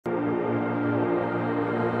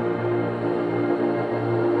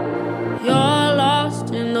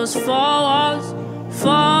those four walls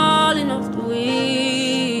falling off the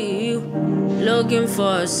wheel, looking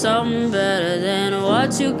for something better than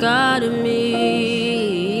what you got in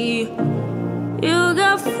me. You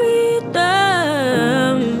got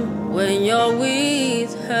freedom when you're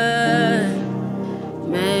with her.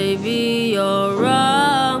 Maybe you're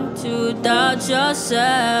wrong to doubt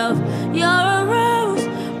yourself. You're a rose,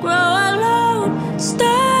 grow alone,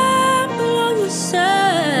 stumble on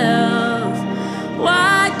yourself.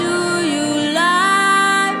 Why do you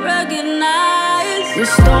lie? Recognize the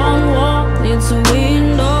stonewall needs a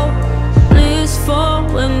window. Blissful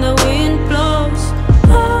when the wind blows.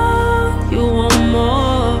 Oh, you want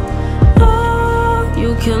more. Oh,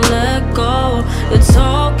 you can let go. It's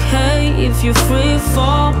okay if you free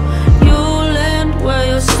fall. You land where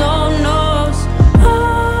your soul knows.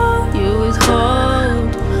 Oh, you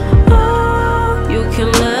withhold. Oh, you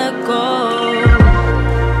can let go.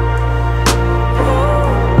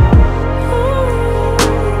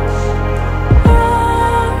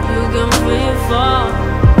 You can free fall.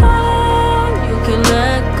 Oh, you can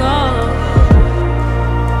let go.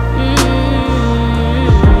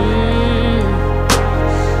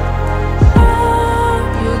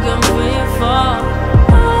 You can free fall.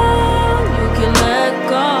 Oh, you can let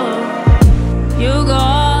go. You go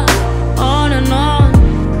on and on,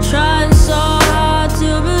 trying so hard to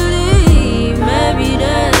believe. Maybe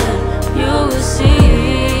then you will see.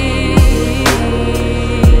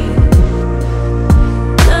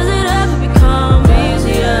 Does it ever become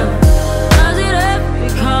easier? Does it ever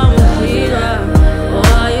become clearer? Or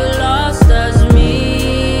are you lost as me?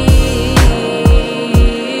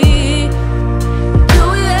 Do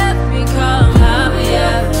we ever become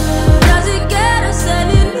happier? Does it get us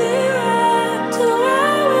any nearer to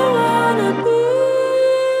where we wanna be?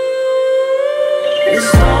 The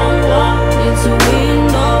stone wall needs a